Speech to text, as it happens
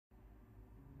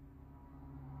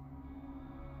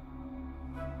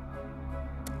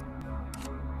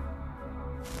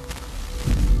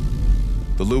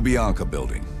The Lubyanka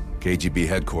building, KGB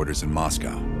headquarters in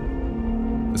Moscow.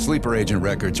 The sleeper agent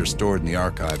records are stored in the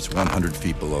archives 100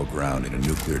 feet below ground in a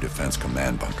nuclear defense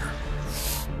command bunker.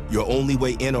 Your only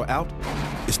way in or out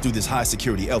is through this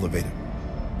high-security elevator.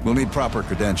 We'll need proper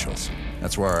credentials.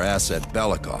 That's where our asset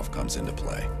Belikov comes into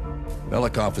play.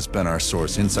 Belikov has been our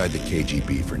source inside the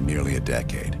KGB for nearly a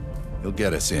decade. He'll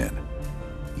get us in.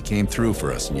 He came through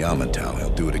for us in Yamantau.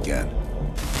 He'll do it again.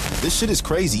 This shit is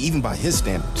crazy, even by his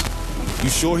standards. You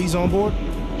sure he's on board?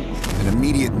 An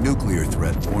immediate nuclear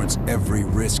threat warrants every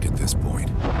risk at this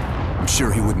point. I'm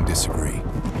sure he wouldn't disagree.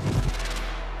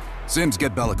 Sims,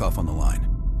 get Belikov on the line.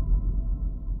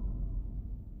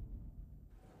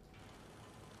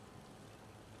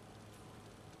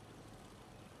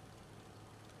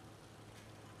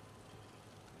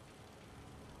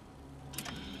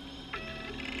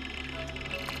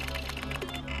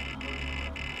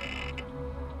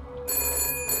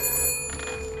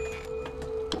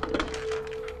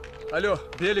 Алло,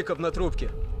 Беликов на трубке.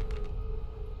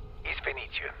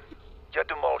 Извините. Я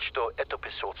думал, что это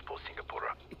посольство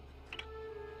Сингапура.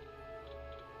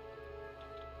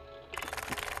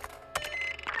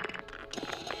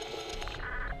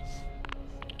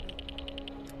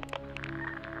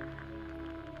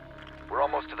 We're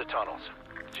almost to the tunnels.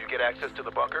 Did you get access to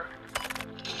the bunker?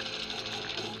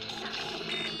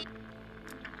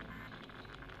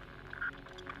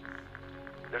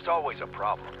 There's always a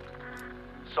problem.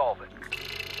 Solve it.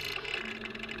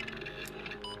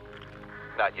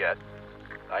 Not yet.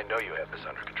 I know you have this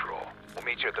under control. We'll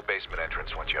meet you at the basement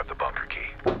entrance once you have the bunker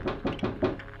key.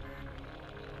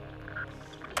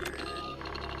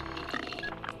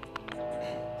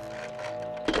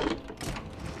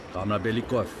 Comrade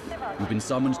Belikov, you've been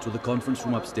summoned to the conference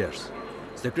room upstairs.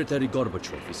 Secretary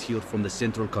Gorbachev is here from the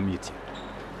Central Committee.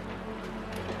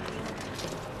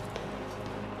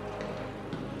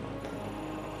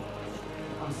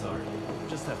 I'm sorry.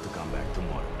 Just have to come back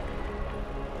tomorrow.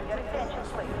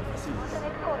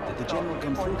 Did the general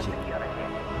come through here?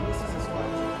 This is his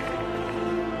wife.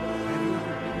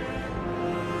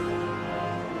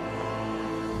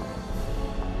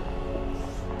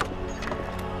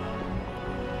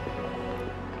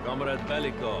 Comrade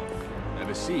Belikov, have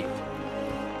a seat.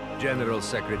 General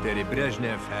Secretary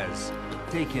Brezhnev has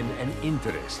taken an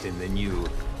interest in the new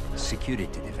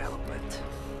security development.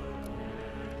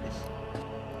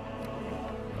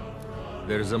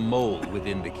 There's a mole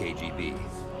within the KGB.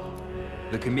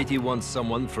 The committee wants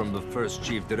someone from the first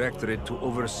Chief Directorate to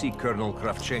oversee Colonel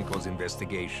Kravchenko's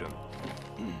investigation.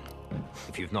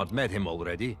 If you've not met him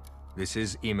already, this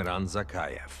is Imran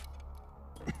Zakayev.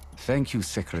 Thank you,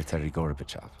 Secretary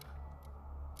Gorbachev.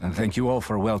 And thank you all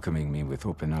for welcoming me with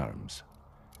open arms.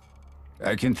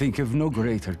 I can think of no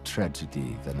greater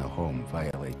tragedy than a home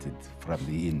violated from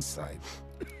the inside.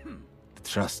 The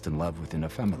trust and love within a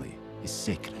family is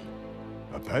sacred.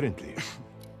 Apparently.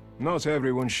 Not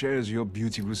everyone shares your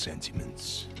beautiful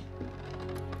sentiments.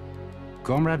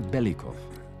 Comrade Belikov,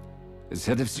 as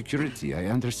head of security, I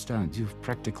understand you've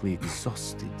practically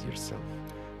exhausted yourself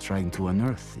trying to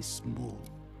unearth this mole.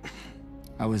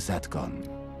 How has that gone?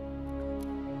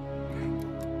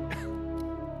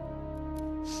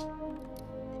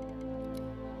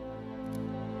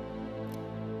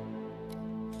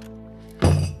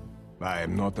 I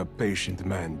am not a patient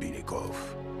man, Belikov,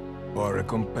 or a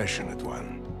compassionate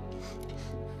one.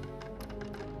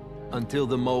 Until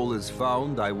the mole is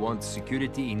found, I want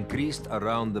security increased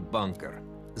around the bunker.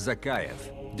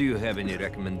 Zakayev, do you have any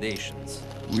recommendations?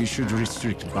 We should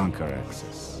restrict bunker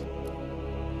access.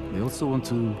 We also want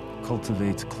to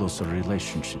cultivate closer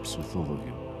relationships with all of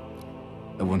you.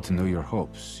 I want to know your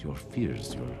hopes, your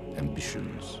fears, your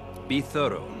ambitions. Be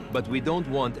thorough, but we don't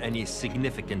want any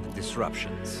significant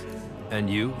disruptions. And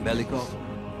you, Belikov?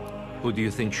 Who do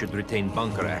you think should retain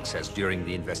bunker access during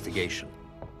the investigation?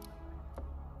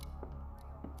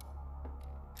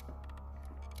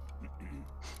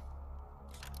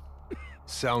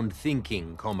 Sound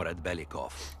thinking, Comrade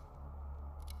Belikov.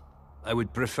 I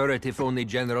would prefer it if only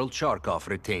General Charkov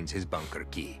retains his bunker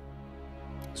key.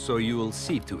 So you will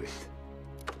see to it.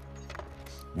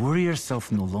 Worry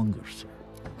yourself no longer, sir.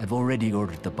 I've already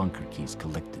ordered the bunker keys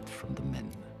collected from the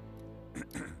men.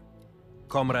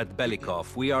 Comrade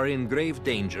Belikov, we are in grave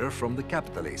danger from the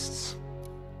capitalists.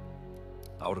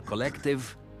 Our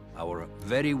collective, our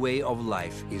very way of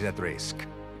life is at risk.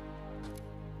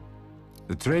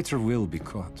 The traitor will be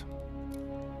caught.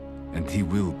 And he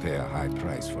will pay a high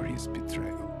price for his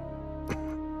betrayal.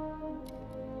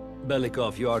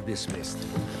 Belikov, you are dismissed.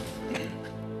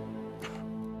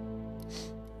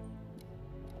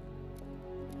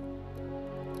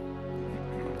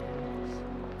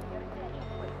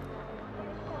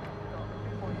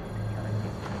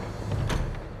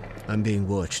 I'm being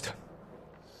watched.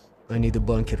 I need a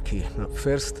bunker key. Now,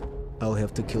 first, I'll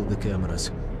have to kill the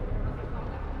cameras.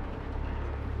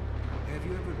 Have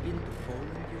you ever been to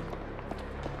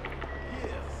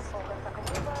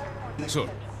Poland? Sure.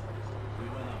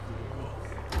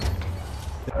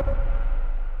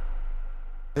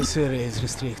 This area is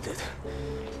restricted.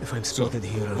 If I'm spotted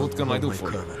here, I'll what can I hold do my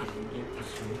for you? cover.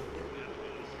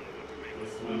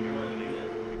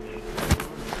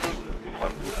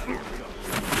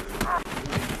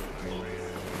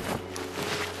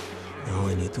 Now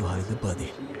I need to hide the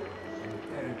body.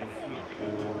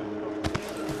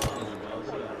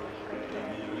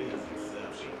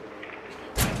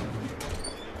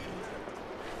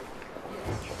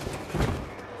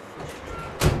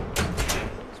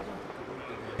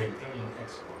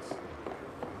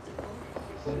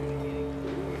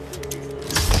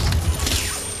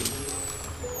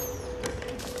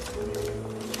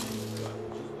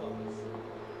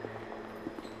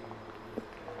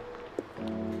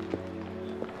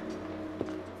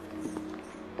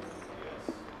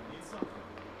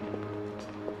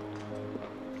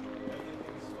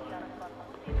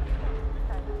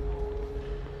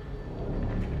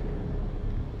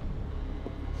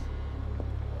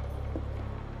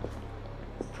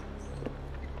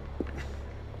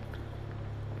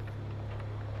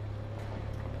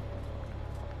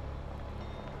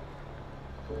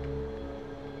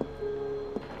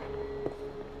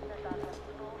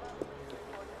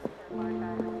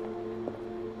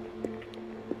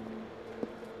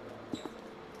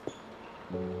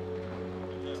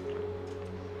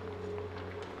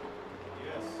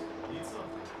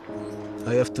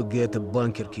 I have to get a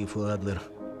bunker key for Adler.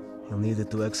 He'll need it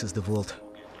to access the vault.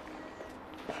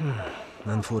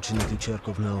 Unfortunately,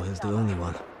 Charkov now has the only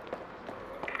one.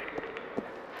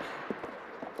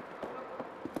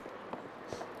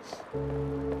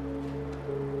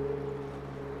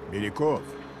 Belikov,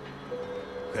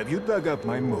 have you dug up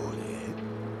my mole yet?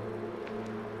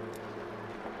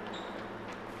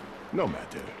 No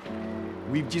matter.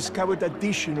 We've discovered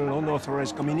additional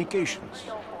unauthorized communications.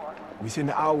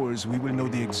 Within hours, we will know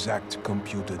the exact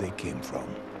computer they came from.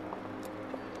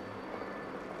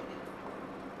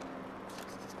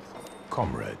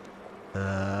 Comrade.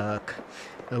 I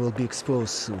will be exposed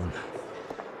soon.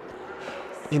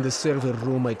 In the server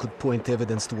room, I could point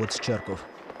evidence towards Charkov.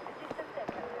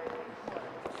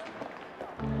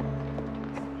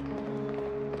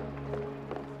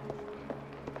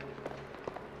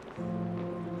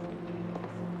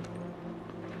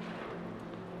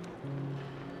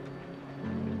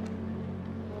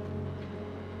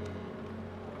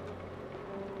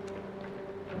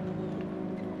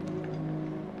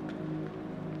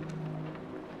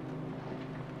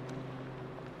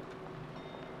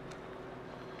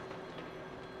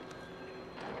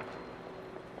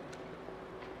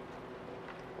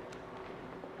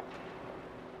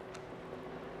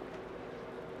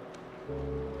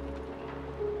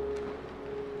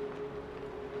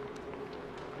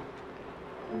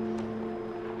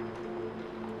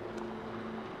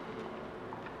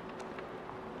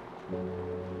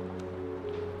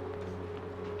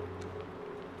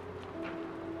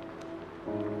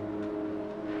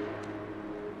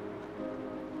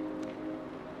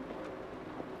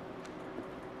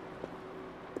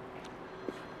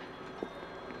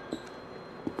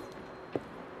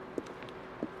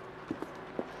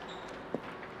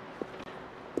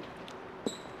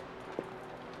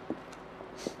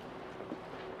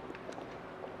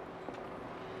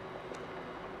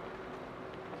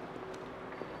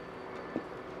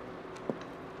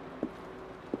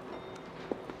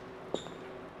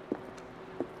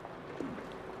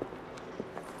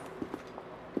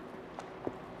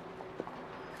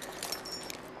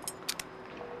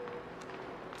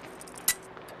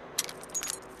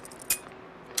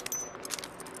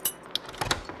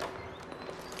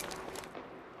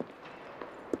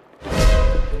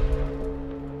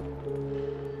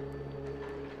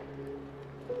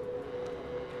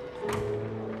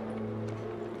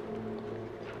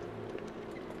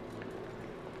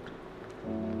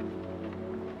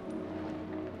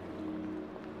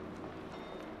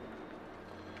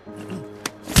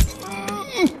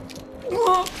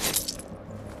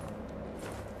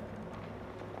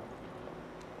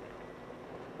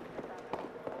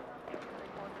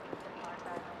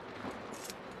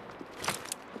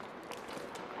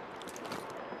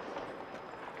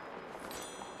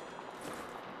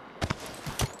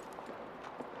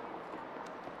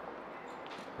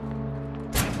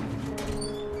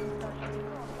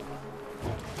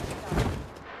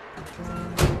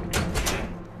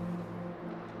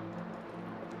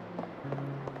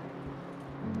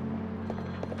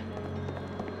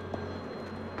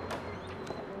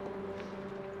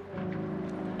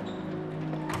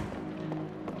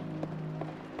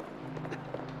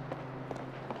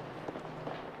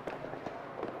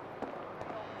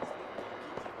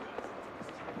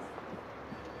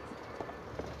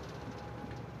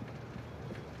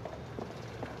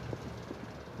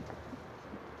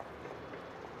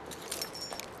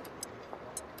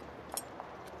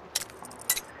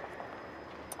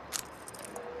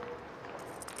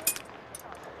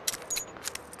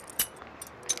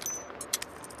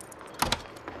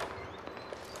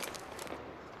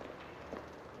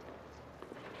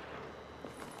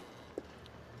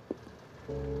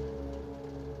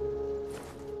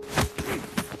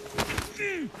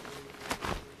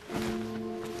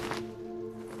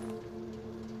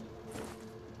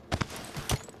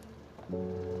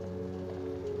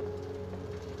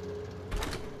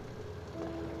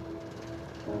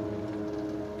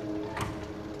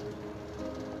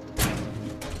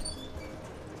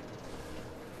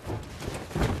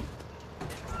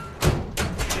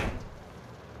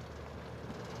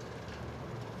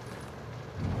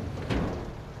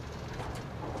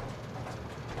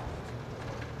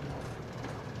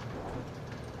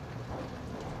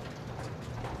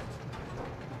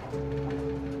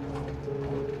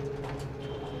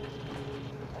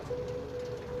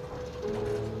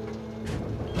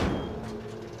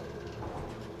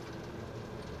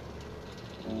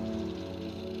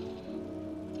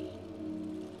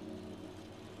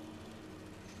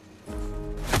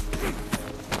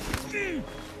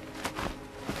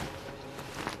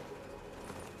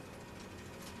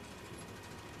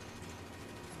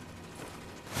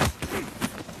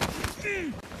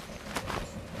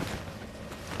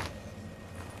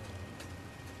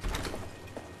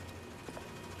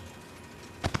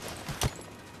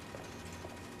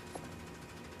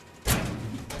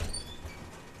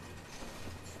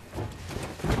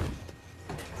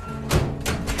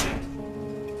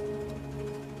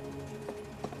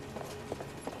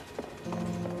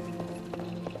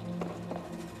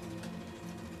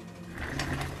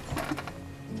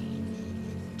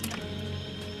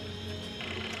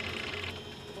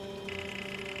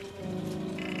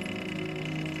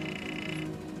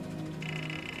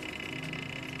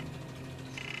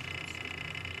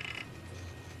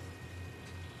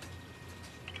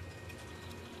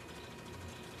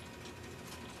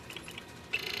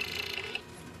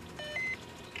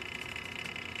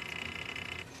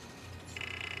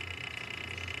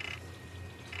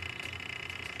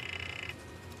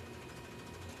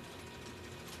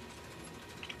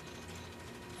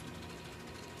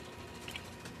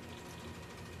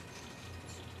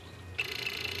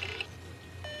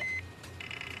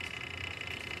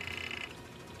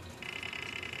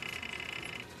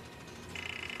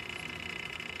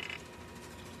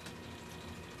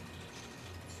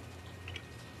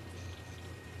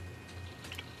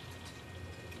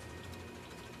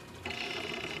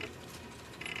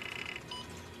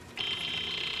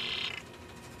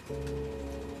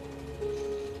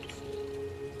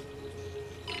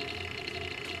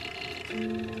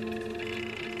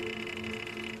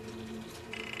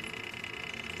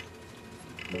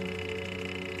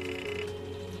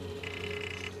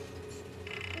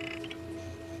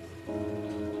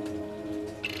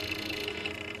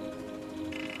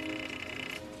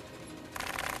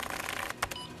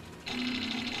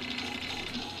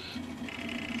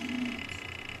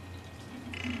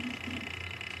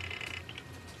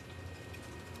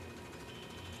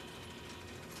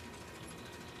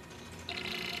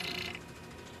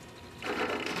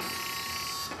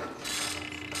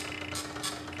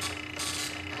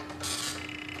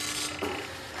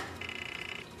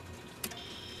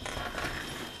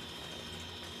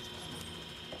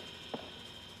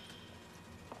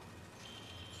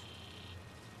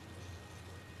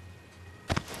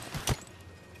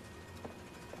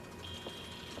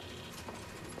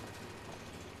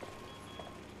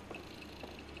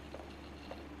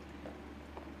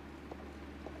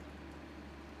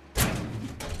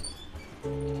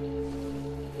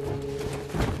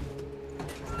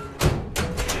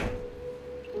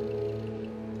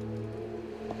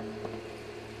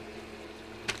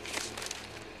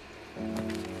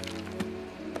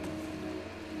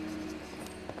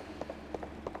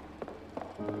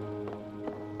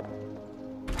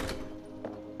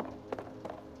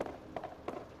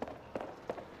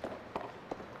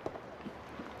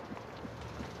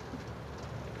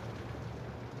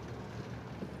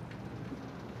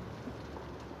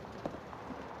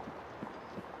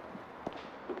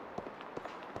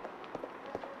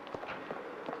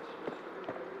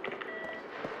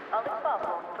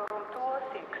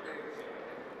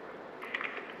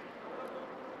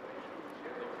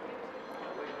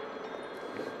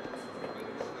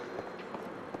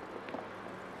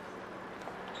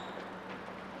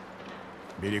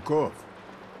 Belikov,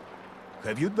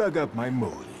 have you dug up my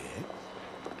mole yet?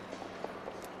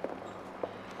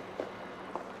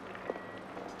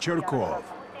 Cherkov,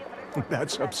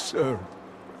 that's absurd.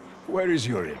 Where is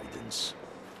your evidence?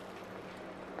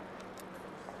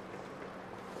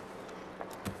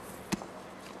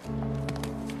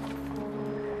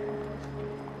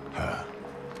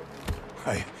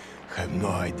 I have no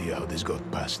idea how this got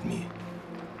past me.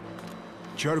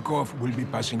 Cherkov will be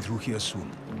passing through here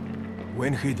soon.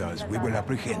 When he does, we will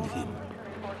apprehend him.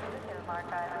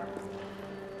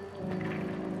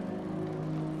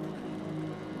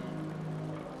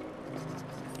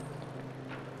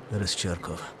 Where is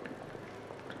Cherkov?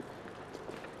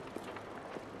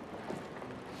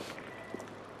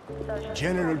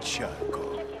 General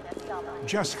Cherkov,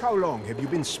 just how long have you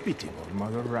been spitting on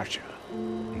Mother Russia?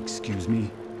 Excuse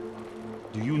me?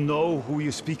 Do you know who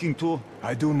you're speaking to?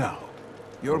 I do now.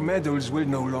 Your medals will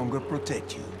no longer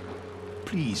protect you.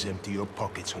 Please empty your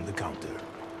pockets on the counter.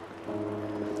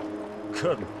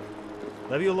 Colonel,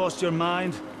 have you lost your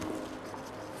mind?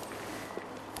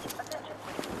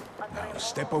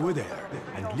 step over there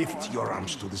and lift your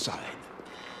arms to the side.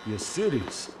 You're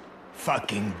serious?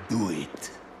 Fucking do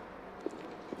it.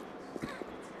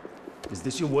 Is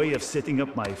this your way of setting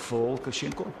up my fall,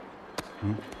 Koshenko?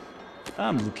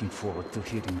 I'm looking forward to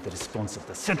hearing the response of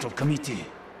the Central Committee.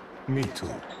 Me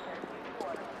too.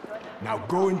 Now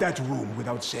go in that room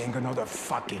without saying another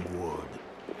fucking word.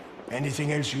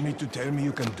 Anything else you need to tell me,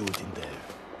 you can do it in there.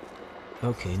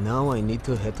 Okay, now I need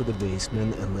to head to the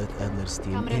basement and let Adler's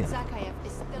team in. Zakayev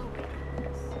is still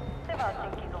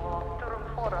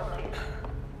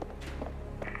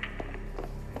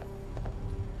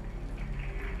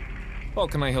How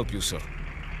can I help you, sir?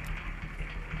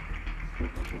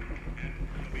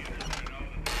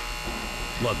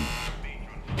 Ладно.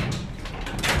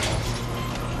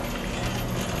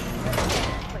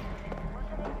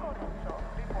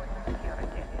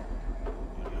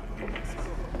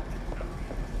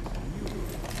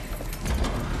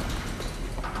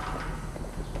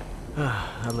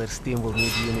 Adler's team will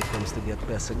need uniforms to get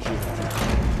past security.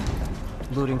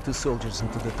 Luring 2 soldiers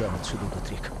into the tunnel should do the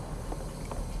trick.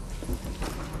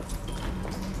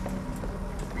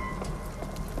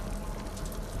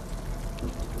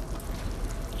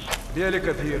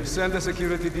 Delicate here. Send a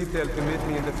security detail to meet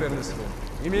me in the furnace room.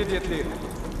 Immediately.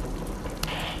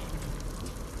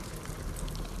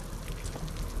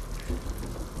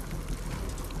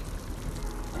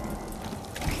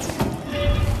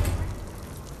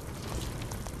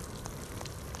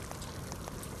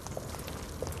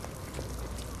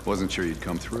 Wasn't sure you'd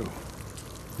come through.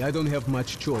 I don't have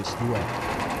much choice, do I?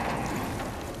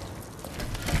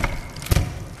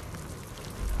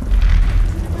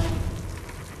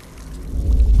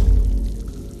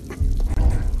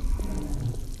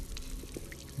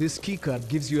 This keycard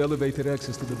gives you elevator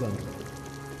access to the bunker.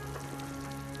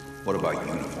 What about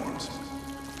uniforms?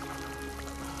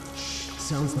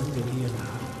 Sounds like they're here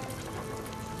now.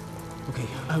 Okay,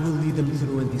 I will lead them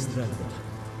through and distract them.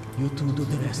 You two do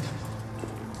the rest.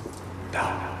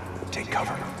 Now, take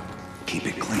cover. Keep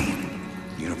it clean.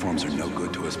 Uniforms are no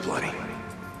good to us bloody.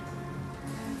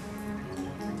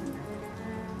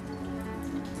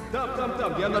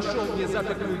 Там, я нашел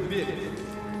незапертую дверь.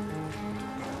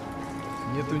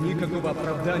 Нету никакого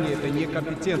оправдания этой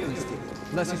некомпетентности.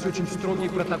 У нас есть очень строгие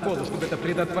протоколы, чтобы это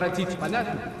предотвратить.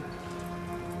 Понятно?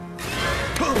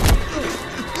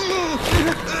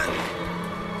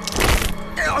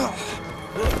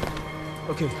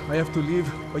 Okay, I have to leave,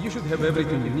 but you should have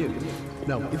everything you need.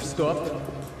 Now, if stopped,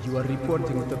 you are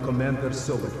reporting to Commander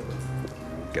Sower.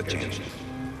 Get changed.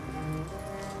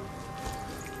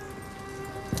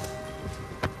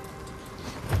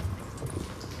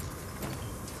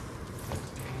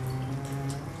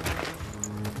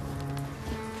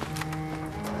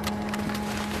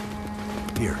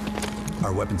 Here,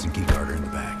 our weapons and keycard are in the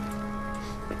bag.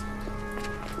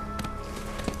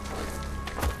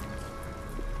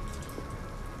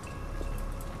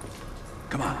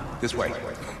 Come on, this way.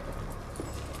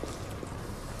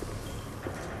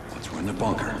 Once we're in the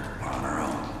bunker, we're on our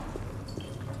own.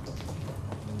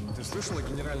 Ты слышал о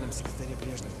генеральном секретаре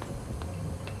прежнем?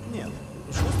 Нет.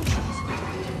 Что случилось?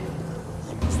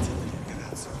 Ему сделали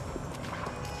операцию.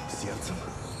 Сердцем?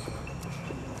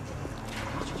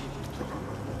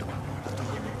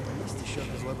 Есть еще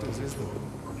одну золотую звезду.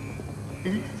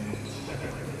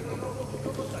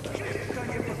 Никто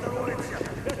не поздоровится!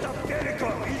 Это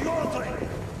Переков, идиоты!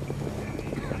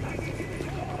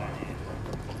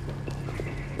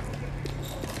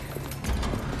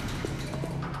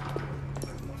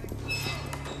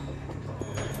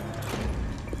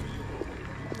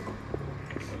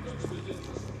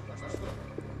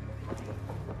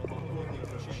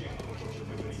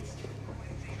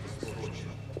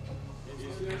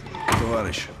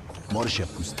 Товарищ, можешь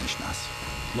отпустить нас?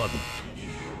 Ладно.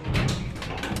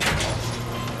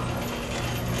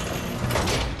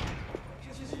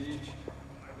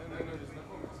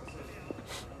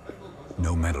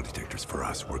 No metal detectors for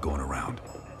us. We're going around.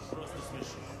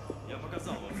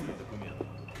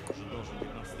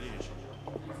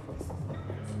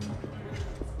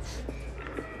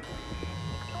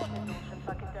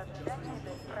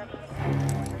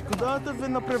 Куда-то вы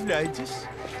направляетесь?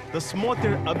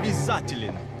 Досмотр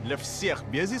обязателен для всех,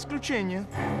 без исключения.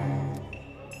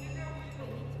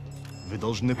 Вы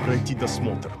должны пройти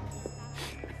досмотр.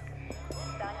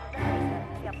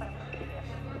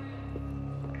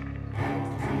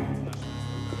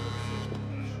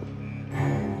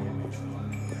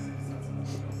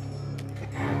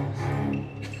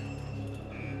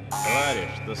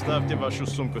 Товарищ, доставьте вашу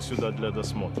сумку сюда для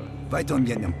досмотра. Дайте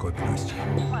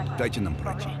нам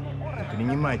пройти. Не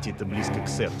принимайте это близко к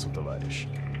сердцу, товарищ.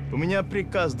 У меня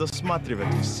приказ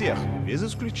досматривать всех, без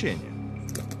исключения.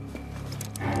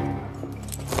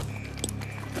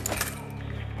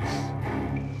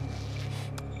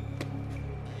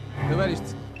 Товарищ,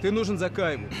 ты нужен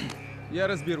Закаеву. Я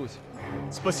разберусь.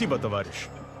 Спасибо, товарищ.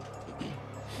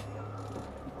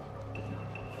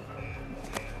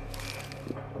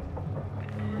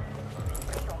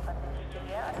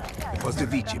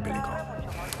 Позовите Беляков.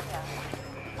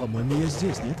 По-моему, я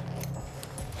здесь, нет?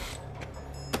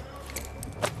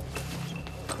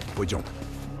 Пойдем.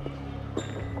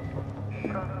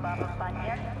 Просьба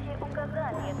выполнять все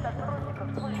указания сотрудников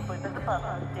службы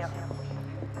безопасности.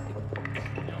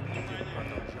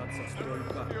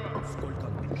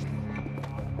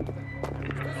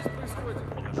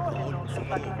 Что минуту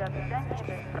покидать здание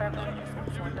без проверки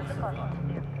службы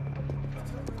безопасности.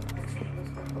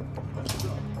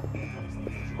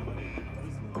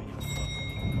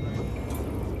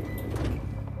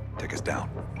 Take us down.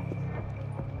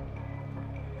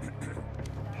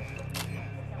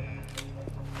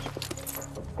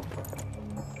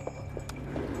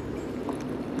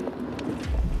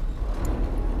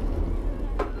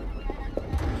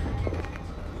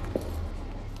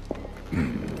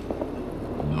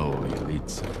 Новые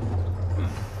лица.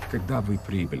 Когда вы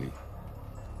прибыли?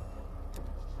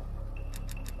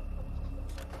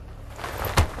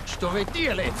 Что вы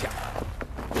делаете?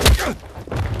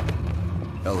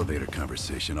 Elevator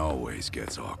conversation always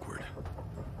gets awkward.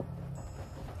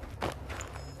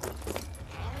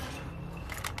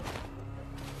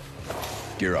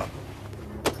 Gear up.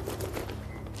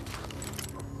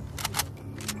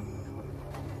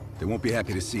 They won't be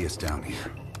happy to see us down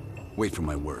here. Wait for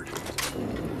my word.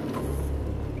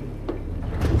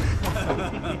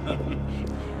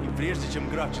 И прежде чем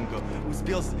Кравченко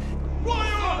успел...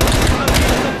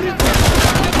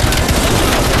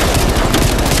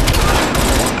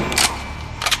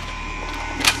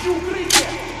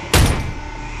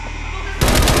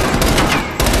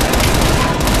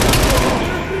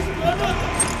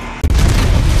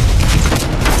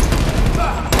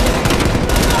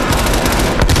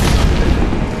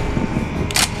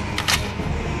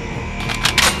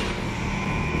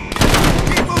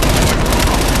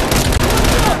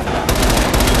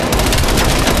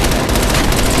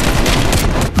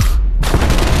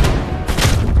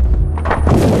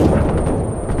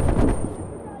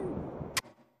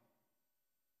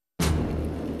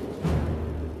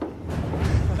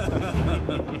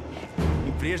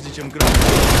 И прежде чем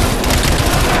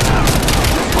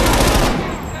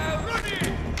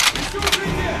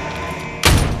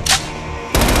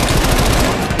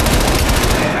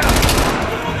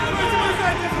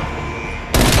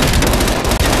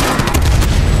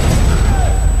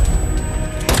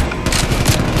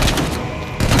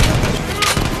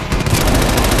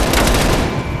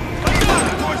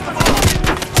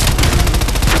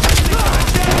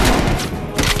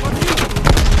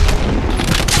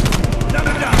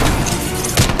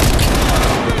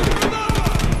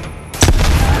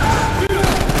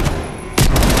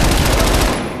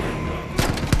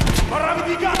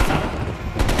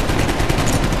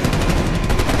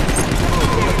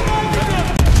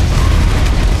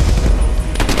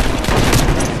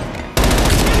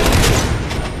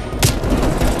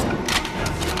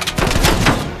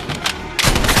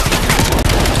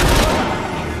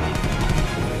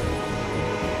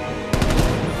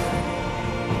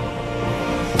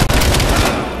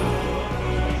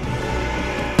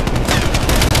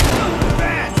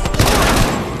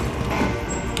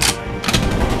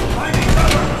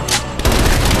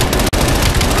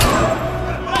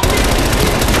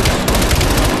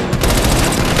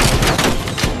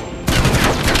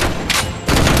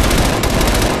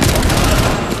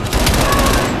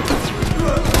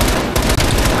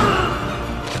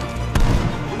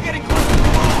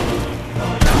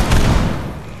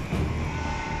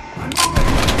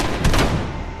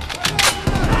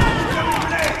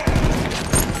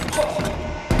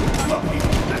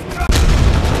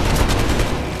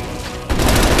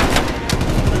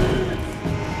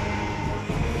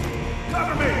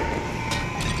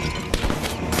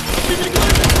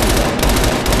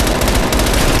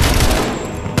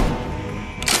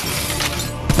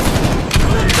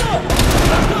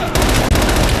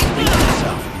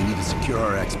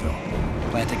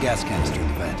Plant a gas canister in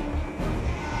the vent.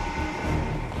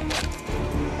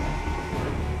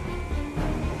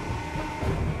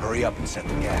 Hurry up and set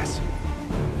the gas.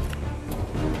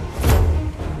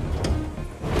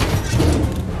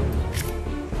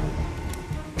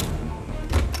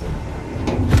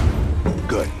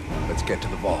 Good. Let's get to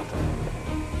the vault.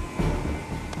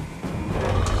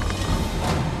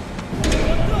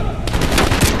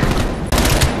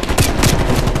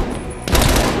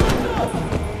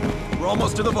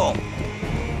 almost to the vault.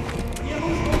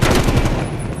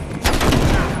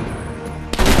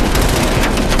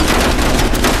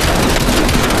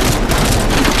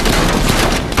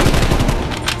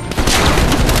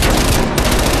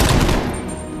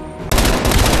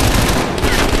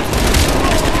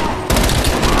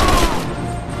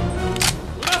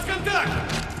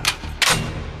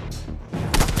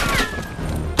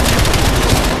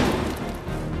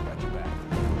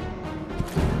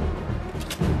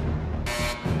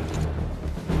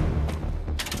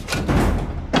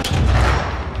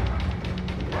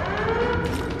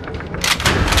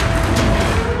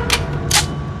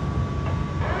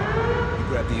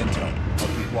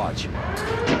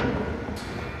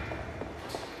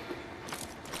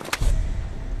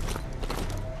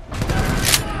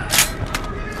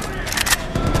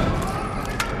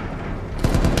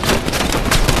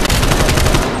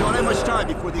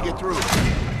 Before they get through.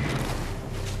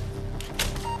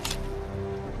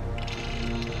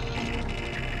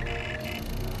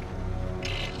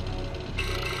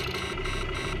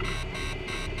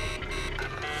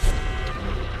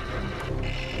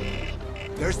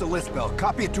 There's the list, Bell.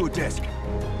 Copy it to a disk.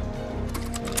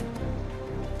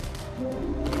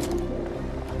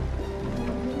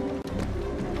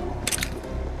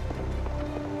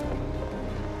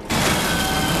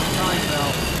 Time,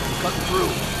 Bell. Cut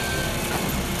through.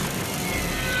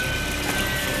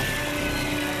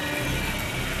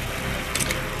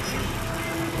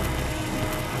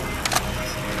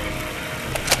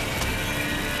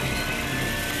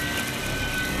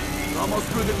 Almost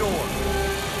through the door.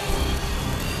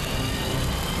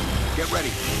 Get ready.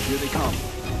 Here they come.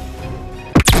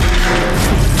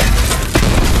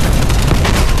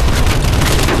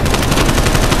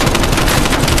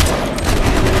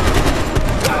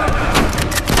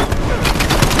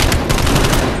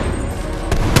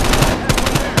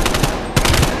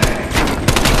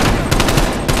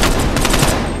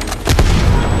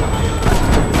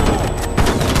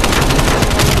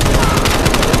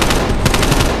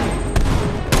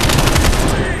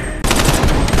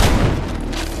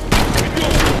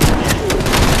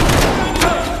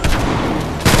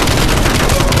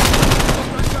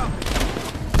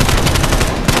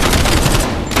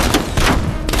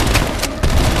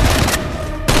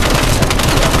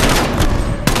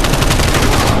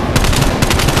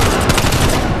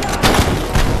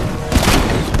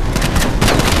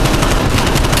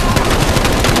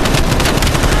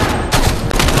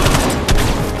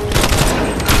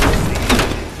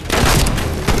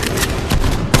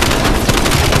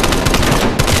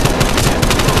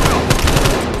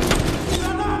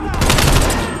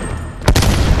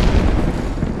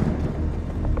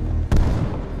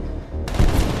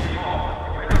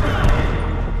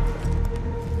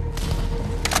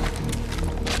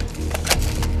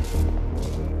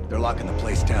 Locking the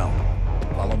place down.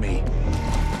 Follow me.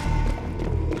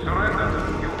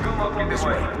 This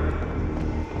way.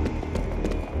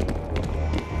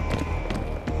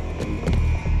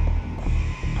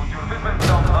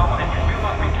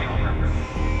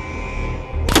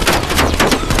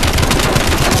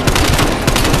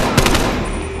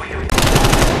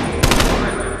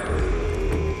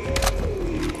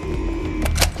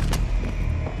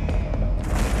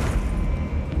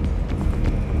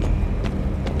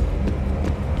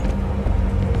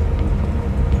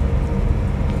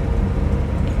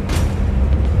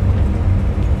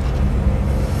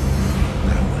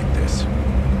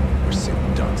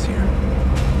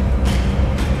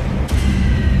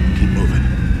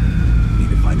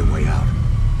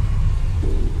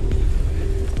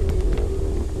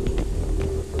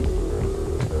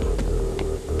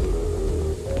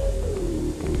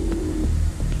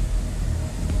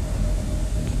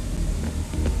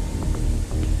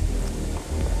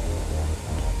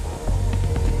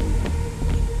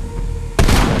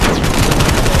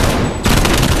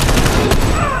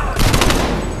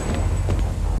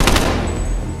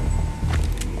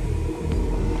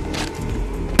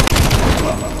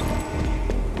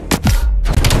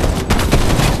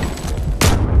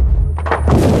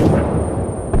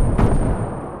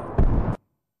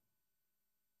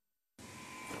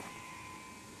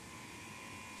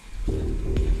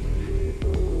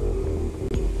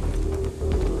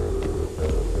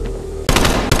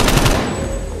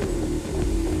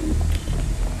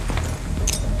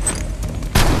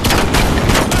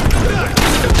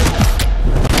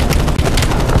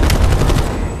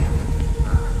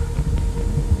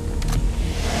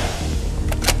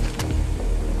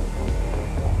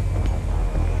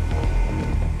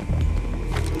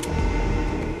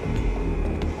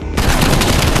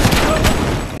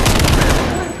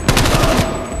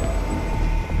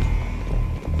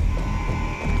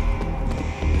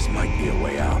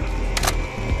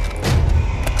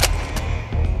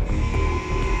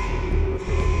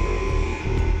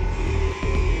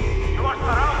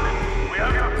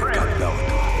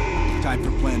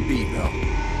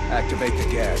 Activate the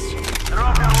gas.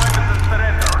 Drop your weapons and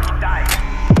surrender or he dies.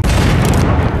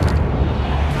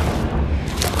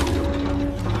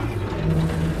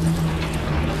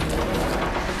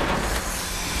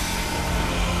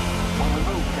 When we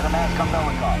move, get a mask on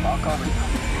Belikov. I'll cover you.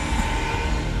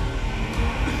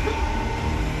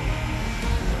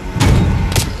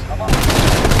 Come on.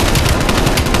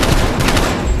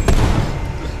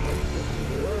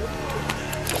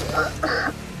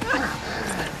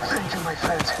 Thank you, my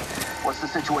friend. What's the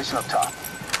situation up top?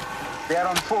 They are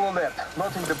on full alert,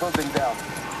 melting the building down.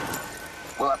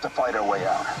 We'll have to fight our way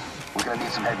out. We're gonna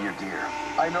need some heavier gear.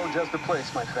 I know just the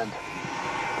place, my friend.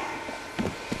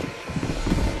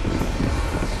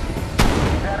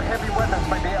 There are heavy weapons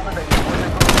by the elevator where they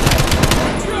go.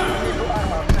 We need to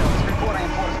arm ourselves before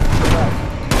reinforcements arrive.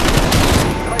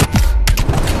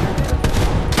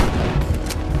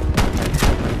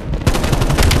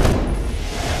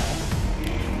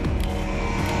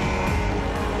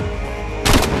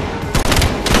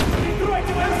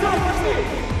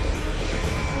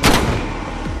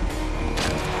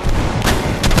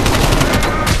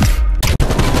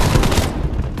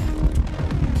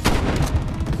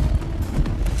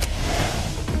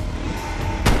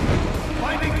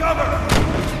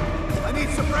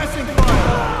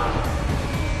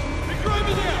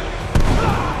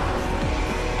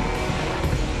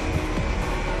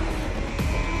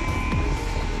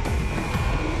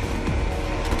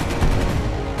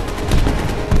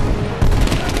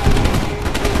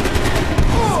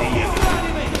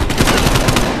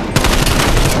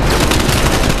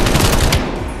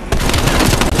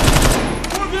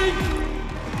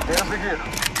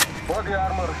 Body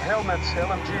armor, helmets,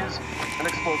 LMGs, and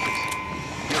explosives.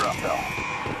 You're up, Bell.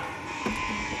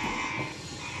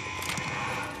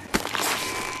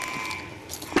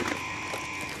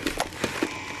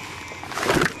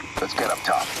 Let's get up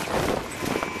top.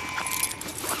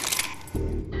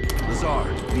 Lazar,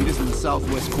 meet us in the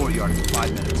southwest courtyard in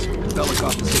 5 minutes.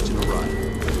 Belikov is hitching a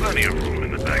ride. Plenty of room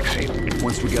in the backseat.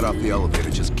 Once we get off the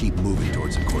elevator, just keep moving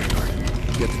towards the courtyard.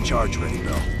 Get the charge ready,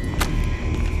 Bell.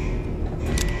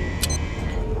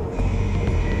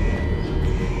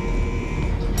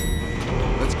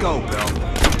 Let's go, Bell.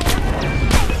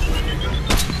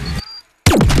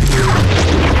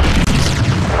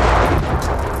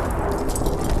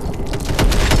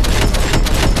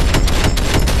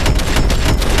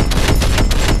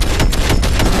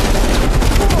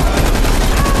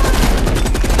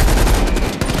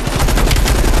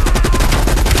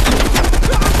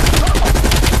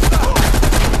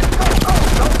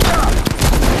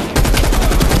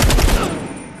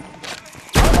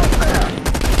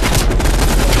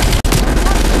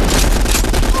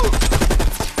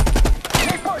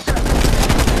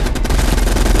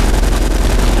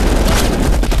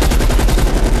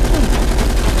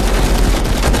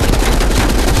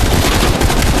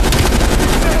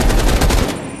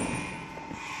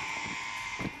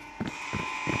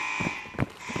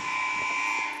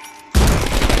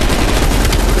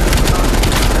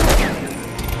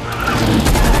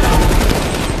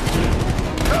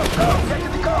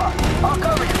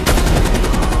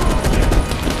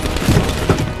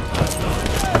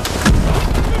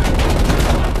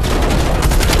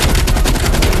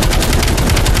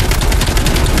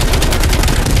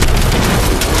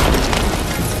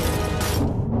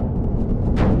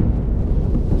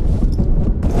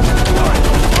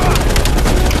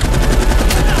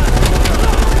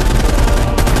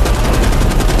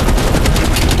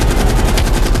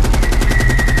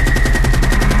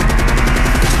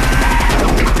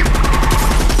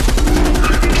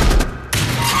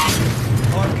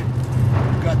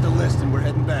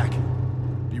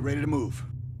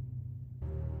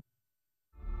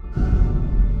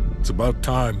 About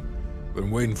time. Been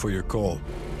waiting for your call.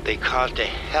 They caused a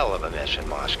hell of a mess in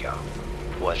Moscow.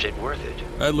 Was it worth it?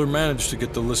 Adler managed to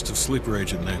get the list of sleeper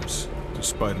agent names,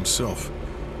 despite himself.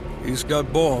 He's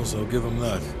got balls, I'll give him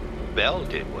that. Bell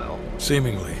did well.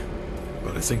 Seemingly.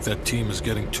 But I think that team is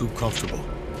getting too comfortable.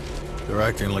 They're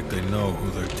acting like they know who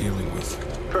they're dealing with.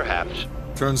 Perhaps.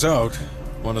 Turns out,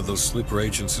 one of those sleeper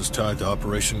agents is tied to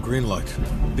Operation Greenlight.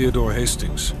 Theodore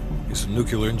Hastings. He's a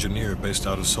nuclear engineer based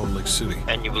out of Salt Lake City.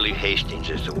 And you believe Hastings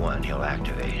is the one he'll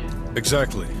activate?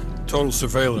 Exactly. Total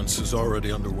surveillance is already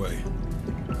underway.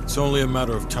 It's only a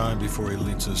matter of time before he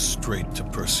leads us straight to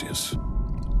Perseus.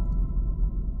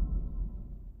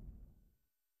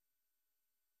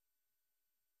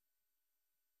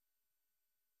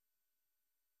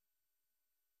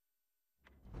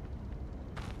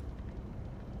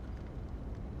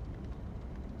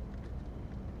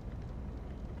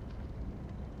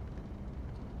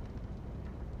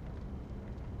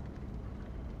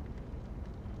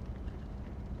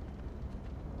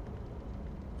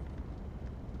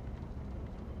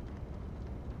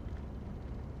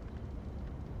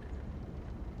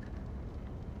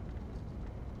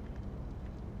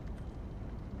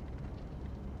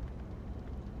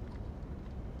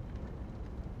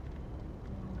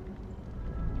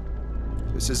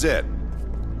 This is it.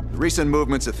 The recent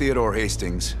movements of Theodore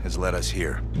Hastings has led us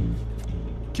here.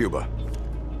 Cuba.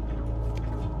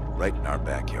 Right in our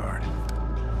backyard.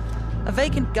 A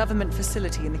vacant government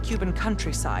facility in the Cuban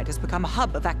countryside has become a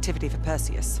hub of activity for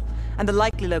Perseus, and the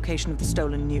likely location of the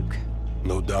stolen nuke.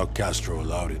 No doubt Castro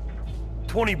allowed it.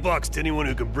 $20 to anyone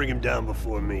who can bring him down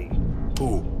before me.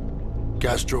 Who?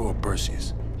 Castro or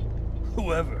Perseus?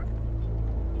 Whoever.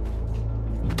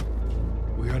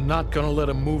 We are not gonna let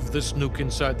him move this nuke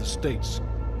inside the States.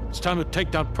 It's time to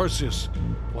take down Perseus,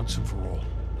 once and for all.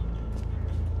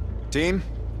 Team,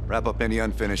 wrap up any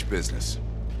unfinished business.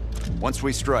 Once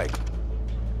we strike,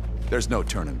 there's no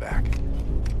turning back.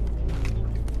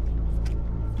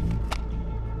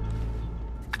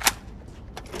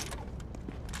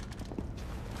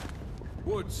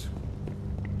 Woods,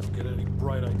 don't get any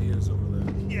bright ideas over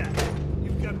there. Yeah,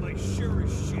 you've got my sure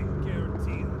as shit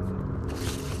guaranteed.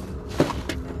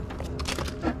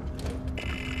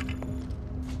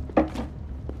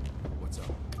 What's up?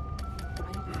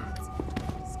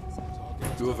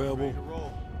 You available?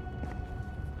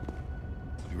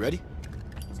 You ready?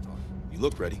 You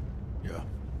look ready. Yeah.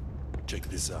 Check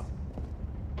this out.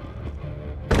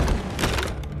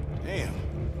 Damn.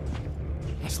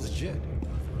 That's legit.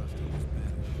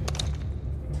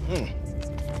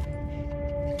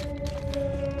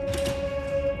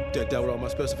 Decked out with all my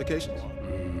specifications?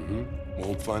 Mm-hmm.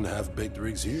 Won't find half-baked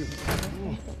rigs here.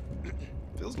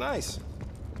 Feels nice.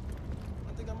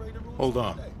 Hold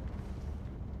on.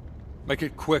 Make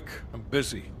it quick. I'm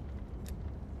busy.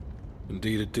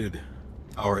 Indeed it did.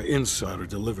 Our insider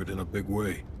delivered in a big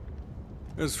way.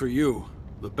 As for you,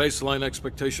 the baseline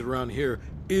expectation around here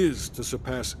is to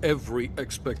surpass every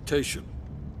expectation.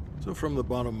 So from the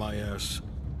bottom of my ass,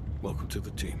 welcome to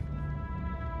the team.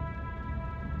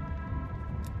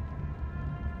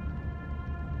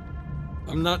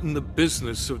 I'm not in the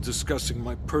business of discussing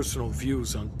my personal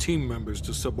views on team members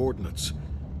to subordinates.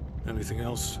 Anything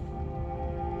else?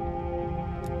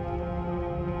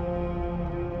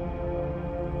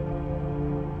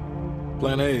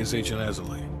 Plan A is Agent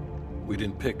Azalea. We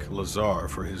didn't pick Lazar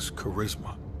for his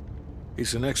charisma.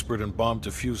 He's an expert in bomb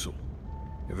defusal.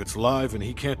 If it's live and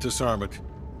he can't disarm it,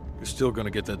 you're still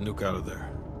gonna get that nuke out of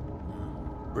there.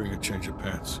 Bring a change of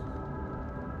pants.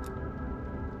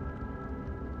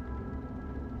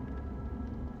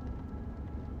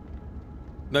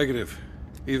 Negative.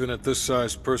 Even at this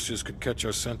size, Perseus could catch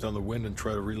our scent on the wind and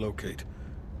try to relocate.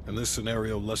 In this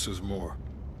scenario, less is more.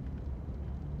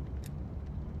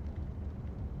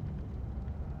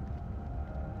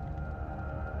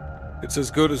 It's as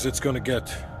good as it's gonna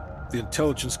get. The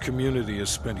intelligence community has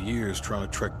spent years trying to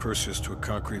track Perseus to a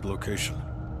concrete location.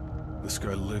 This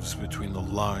guy lives between the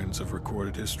lines of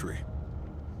recorded history.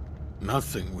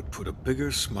 Nothing would put a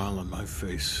bigger smile on my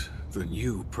face than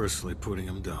you personally putting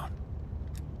him down.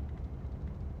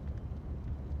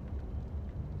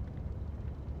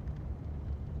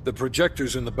 The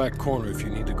projector's in the back corner if you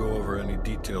need to go over any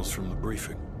details from the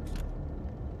briefing.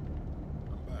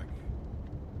 I'm back.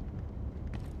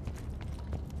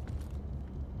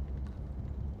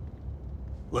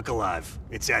 Look alive.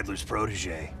 It's Adler's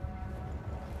protege.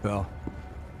 Well,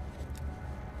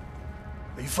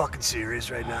 Are you fucking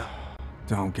serious right now?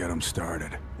 don't get him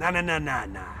started.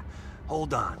 Nah.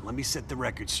 Hold on. Let me set the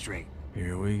record straight.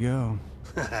 Here we go.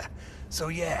 So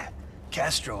yeah,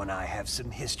 Castro and I have some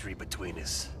history between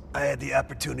us. I had the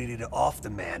opportunity to off the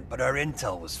man, but our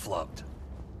intel was flubbed.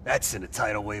 That sent a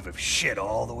tidal wave of shit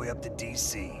all the way up to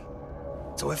DC.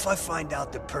 So if I find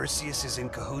out that Perseus is in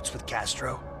cahoots with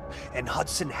Castro, and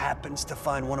Hudson happens to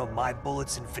find one of my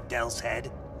bullets in Fidel's head,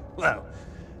 well,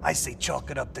 I say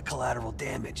chalk it up to collateral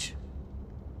damage.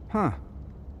 Huh.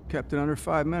 Kept it under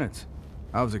 5 minutes.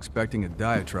 I was expecting a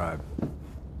diatribe.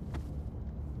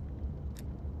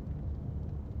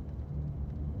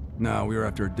 No, we were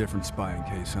after a different spying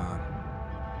case, huh?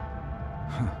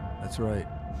 That's right.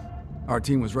 Our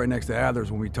team was right next to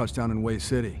Adler's when we touched down in Way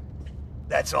City.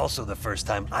 That's also the first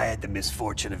time I had the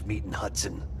misfortune of meeting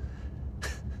Hudson.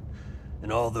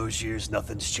 In all those years,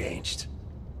 nothing's changed.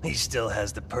 He still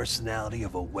has the personality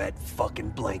of a wet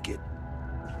fucking blanket.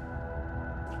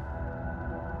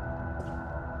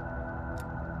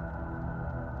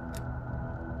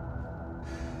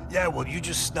 Yeah, well, you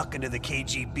just snuck into the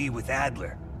KGB with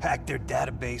Adler, hacked their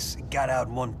database, and got out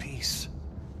in one piece.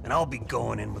 And I'll be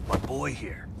going in with my boy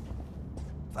here.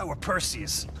 If I were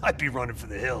Perseus, I'd be running for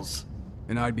the hills.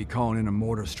 And I'd be calling in a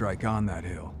mortar strike on that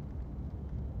hill.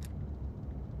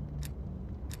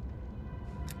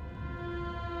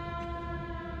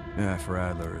 Yeah, for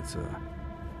Adler, it's a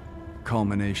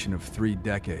culmination of 3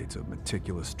 decades of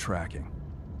meticulous tracking.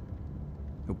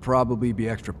 He'll probably be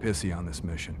extra pissy on this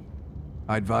mission.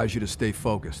 I advise you to stay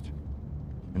focused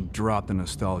and drop the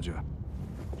nostalgia.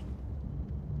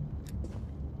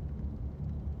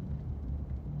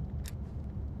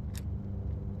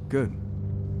 Good.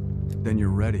 Then you're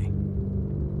ready.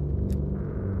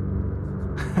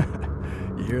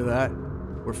 You hear that?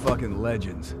 We're fucking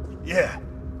legends. Yeah.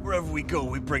 Wherever we go,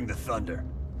 we bring the thunder.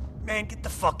 Man, get the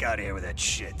fuck out of here with that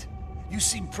shit. You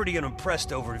seem pretty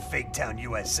unimpressed over in Fake Town,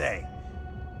 USA.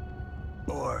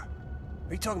 Or,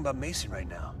 are you talking about Mason right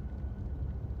now?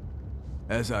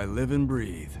 As I live and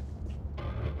breathe.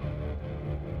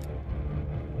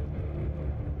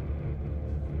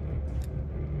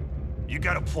 You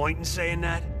got a point in saying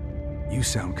that? You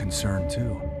sound concerned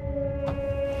too.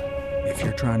 If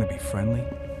you're trying to be friendly,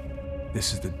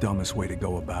 this is the dumbest way to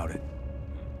go about it.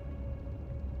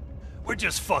 We're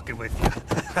just fucking with you.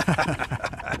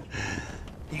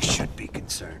 You should be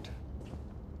concerned.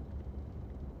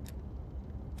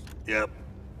 Yep.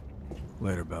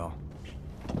 Later, Bell.